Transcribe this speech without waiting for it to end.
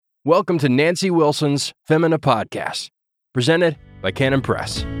Welcome to Nancy Wilson's Femina Podcast, presented by Canon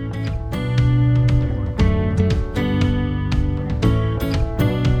Press.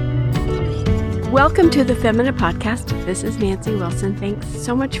 Welcome to the Femina Podcast. This is Nancy Wilson. Thanks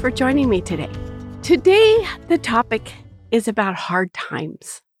so much for joining me today. Today, the topic is about hard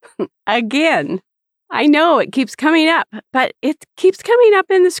times. Again, I know it keeps coming up, but it keeps coming up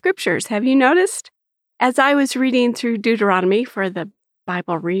in the scriptures. Have you noticed? As I was reading through Deuteronomy for the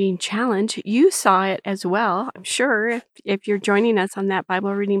Bible Reading Challenge, you saw it as well, I'm sure, if you're joining us on that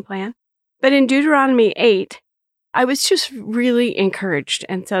Bible reading plan. But in Deuteronomy 8, I was just really encouraged.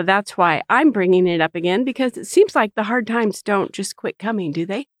 And so that's why I'm bringing it up again, because it seems like the hard times don't just quit coming, do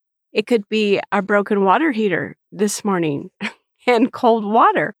they? It could be a broken water heater this morning and cold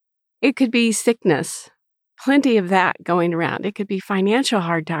water. It could be sickness, plenty of that going around. It could be financial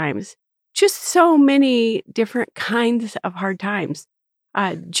hard times, just so many different kinds of hard times.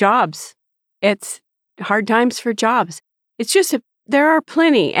 Jobs, it's hard times for jobs. It's just, there are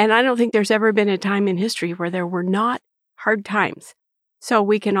plenty. And I don't think there's ever been a time in history where there were not hard times. So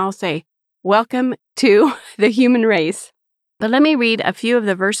we can all say, welcome to the human race. But let me read a few of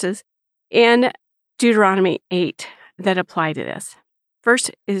the verses in Deuteronomy 8 that apply to this.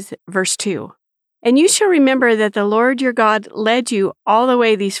 First is verse 2. And you shall remember that the Lord your God led you all the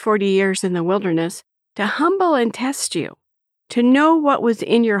way these 40 years in the wilderness to humble and test you, to know what was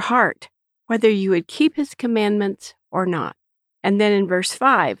in your heart, whether you would keep his commandments or not. And then in verse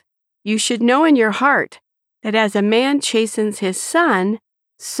 5, you should know in your heart that as a man chastens his son,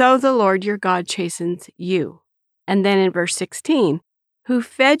 so the Lord your God chastens you. And then in verse 16, who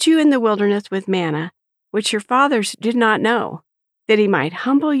fed you in the wilderness with manna, which your fathers did not know, that he might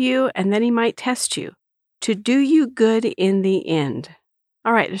humble you and that he might test you, to do you good in the end.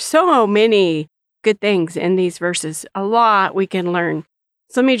 All right, there's so many good things in these verses, a lot we can learn.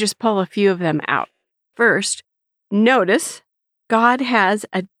 So let me just pull a few of them out. First, notice God has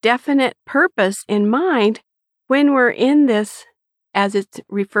a definite purpose in mind when we're in this, as it's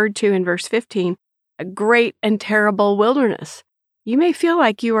referred to in verse 15, a great and terrible wilderness. You may feel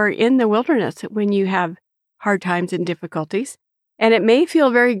like you are in the wilderness when you have hard times and difficulties, and it may feel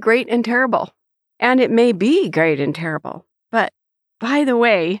very great and terrible, and it may be great and terrible. But by the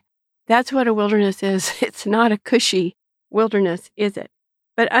way, that's what a wilderness is. It's not a cushy wilderness, is it?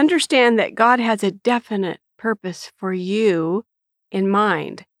 But understand that God has a definite purpose for you in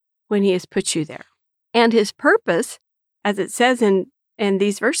mind when he has put you there. And his purpose, as it says in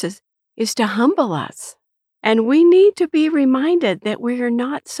these verses, is to humble us. And we need to be reminded that we are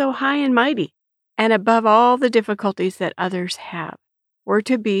not so high and mighty and above all the difficulties that others have. We're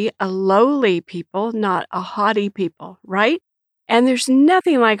to be a lowly people, not a haughty people, right? And there's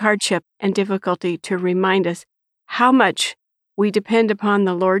nothing like hardship and difficulty to remind us how much we depend upon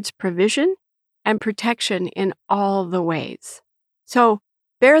the Lord's provision and protection in all the ways. So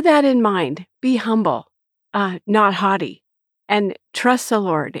bear that in mind. Be humble, not haughty, and trust the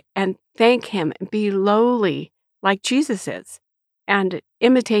Lord and thank him and be lowly like Jesus is and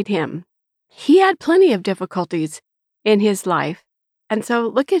imitate him. He had plenty of difficulties in his life. And so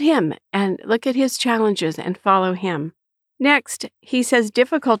look at him and look at his challenges and follow him. Next, he says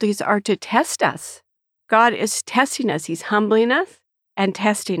difficulties are to test us. God is testing us. He's humbling us and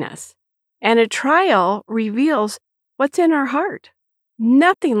testing us. And a trial reveals what's in our heart.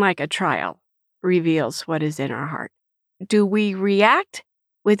 Nothing like a trial reveals what is in our heart. Do we react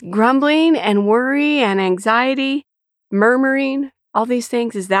with grumbling and worry and anxiety, murmuring, all these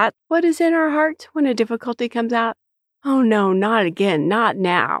things? Is that what is in our hearts when a difficulty comes out? Oh no, not again, not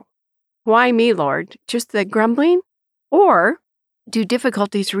now. Why me, Lord? Just the grumbling? Or do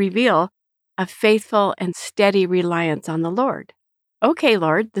difficulties reveal a faithful and steady reliance on the Lord? Okay,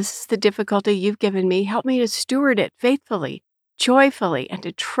 Lord, this is the difficulty you've given me. Help me to steward it faithfully, joyfully, and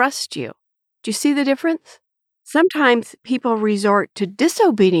to trust you. Do you see the difference? Sometimes people resort to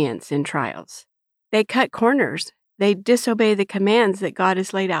disobedience in trials. They cut corners. They disobey the commands that God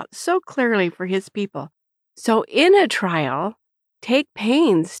has laid out so clearly for his people. So in a trial, take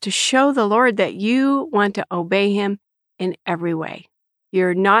pains to show the Lord that you want to obey him in every way.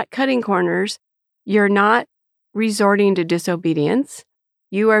 You're not cutting corners. You're not resorting to disobedience.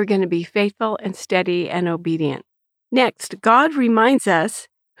 You are going to be faithful and steady and obedient. Next, God reminds us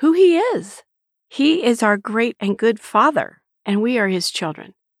who he is. He is our great and good Father, and we are his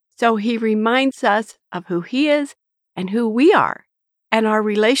children. So he reminds us of who he is and who we are and our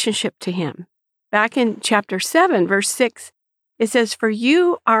relationship to him. Back in chapter 7, verse 6, it says, "For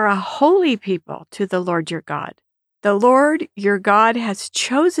you are a holy people to the Lord your God. The Lord your God has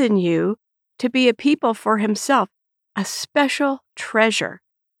chosen you to be a people for himself, a special treasure.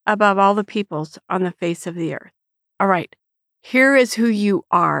 above all the peoples on the face of the earth. All right, here is who you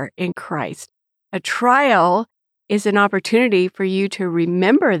are in Christ. A trial is an opportunity for you to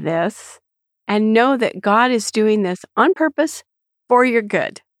remember this and know that God is doing this on purpose for your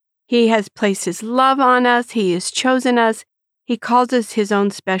good. He has placed His love on us. He has chosen us. He calls us His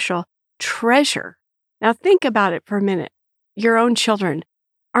own special treasure. Now think about it for a minute. Your own children,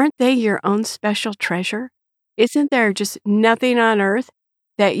 aren't they your own special treasure? Isn't there just nothing on earth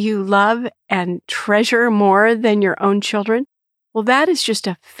that you love and treasure more than your own children? Well, that is just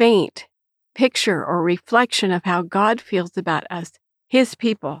a faint picture or reflection of how God feels about us, His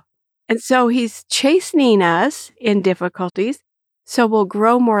people. And so He's chastening us in difficulties so we'll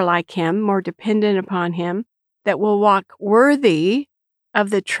grow more like Him, more dependent upon Him, that we'll walk worthy of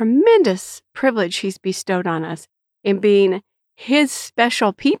the tremendous privilege He's bestowed on us in being His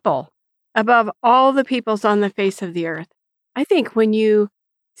special people above all the peoples on the face of the earth. I think when you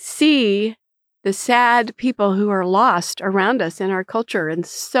see the sad people who are lost around us in our culture and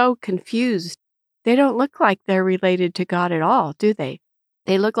so confused, they don't look like they're related to God at all, do they?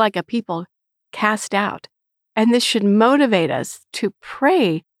 They look like a people cast out. And this should motivate us to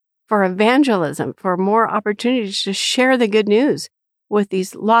pray for evangelism, for more opportunities to share the good news with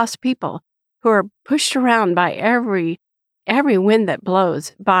these lost people who are pushed around by every wind that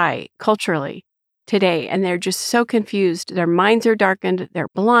blows by culturally today. And they're just so confused. Their minds are darkened, they're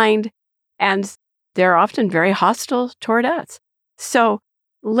blind, and they're often very hostile toward us. So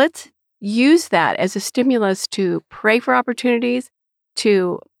let's use that as a stimulus to pray for opportunities,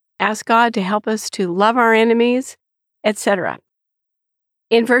 to ask God to help us to love our enemies, etc.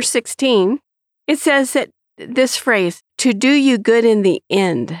 In verse 16, it says that this phrase, to do you good in the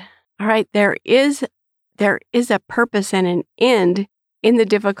end. All right, there is a purpose and an end in the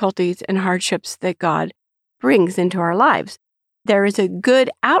difficulties and hardships that God brings into our lives. There is a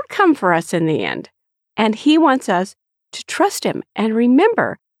good outcome for us in the end, and He wants us to trust Him and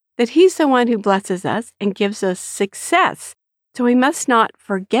remember that He's the one who blesses us and gives us success. So we must not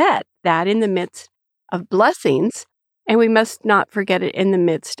forget that in the midst of blessings, and we must not forget it in the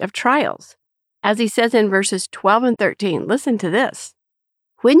midst of trials. As He says in verses 12 and 13, listen to this.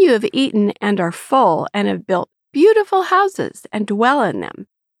 When you have eaten and are full and have built beautiful houses and dwell in them,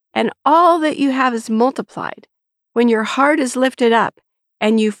 and all that you have is multiplied, when your heart is lifted up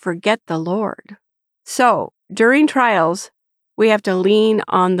and you forget the Lord. So during trials, we have to lean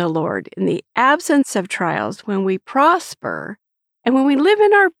on the Lord. In the absence of trials, when we prosper and when we live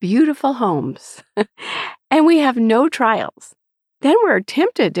in our beautiful homes and we have no trials, then we're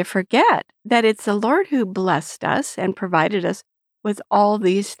tempted to forget that it's the Lord who blessed us and provided us with all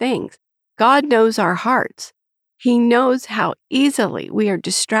these things. God knows our hearts. He knows how easily we are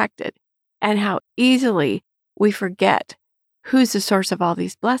distracted and how easily we forget who's the source of all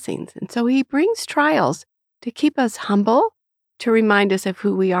these blessings. And so He brings trials to keep us humble, to remind us of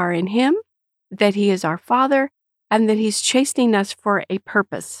who we are in Him, that He is our Father, and that He's chastening us for a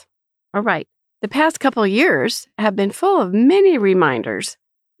purpose. All right. The past couple of years have been full of many reminders,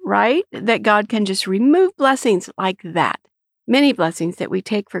 right? That God can just remove blessings like that. Many blessings that we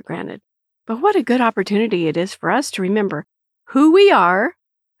take for granted. But what a good opportunity it is for us to remember who we are,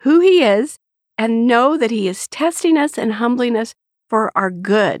 who He is, and know that He is testing us and humbling us for our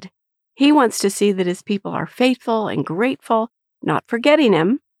good. He wants to see that His people are faithful and grateful, not forgetting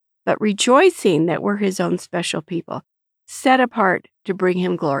Him, but rejoicing that we're His own special people, set apart to bring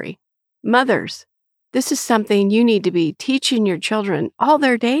Him glory. Mothers, this is something you need to be teaching your children all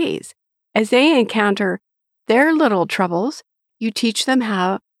their days. As they encounter their little troubles, you teach them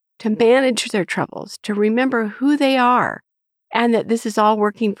how to manage their troubles, to remember who they are, and that this is all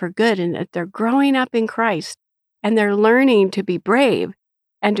working for good, and that they're growing up in Christ, and they're learning to be brave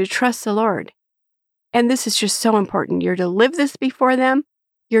and to trust the Lord. And this is just so important. You're to live this before them.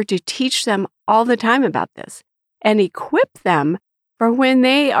 You're to teach them all the time about this and equip them for when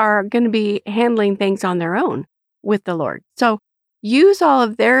they are going to be handling things on their own with the Lord. So use all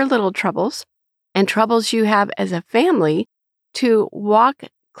of their little troubles and troubles you have as a family to walk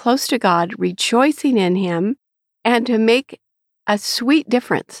close to God, rejoicing in Him, and to make a sweet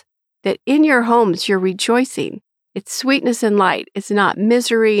difference, that in your homes you're rejoicing. It's sweetness and light. It's not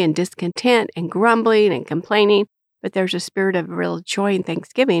misery and discontent and grumbling and complaining, but there's a spirit of real joy and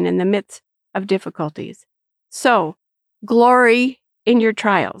thanksgiving in the midst of difficulties. So, glory in your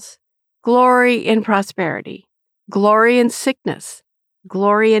trials, glory in prosperity, glory in sickness,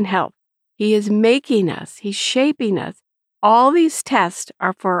 glory in health. He is making us. He's shaping us. All these tests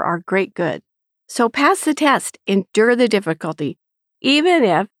are for our great good. So pass the test, endure the difficulty, even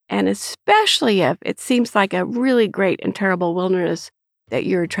if, and especially if, it seems like a really great and terrible wilderness that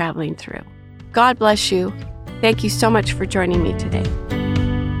you're traveling through. God bless you. Thank you so much for joining me today.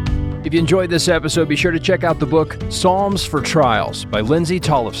 If you enjoyed this episode, be sure to check out the book Psalms for Trials by Lindsay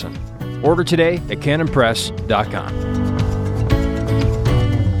Tollefson. Order today at canonpress.com.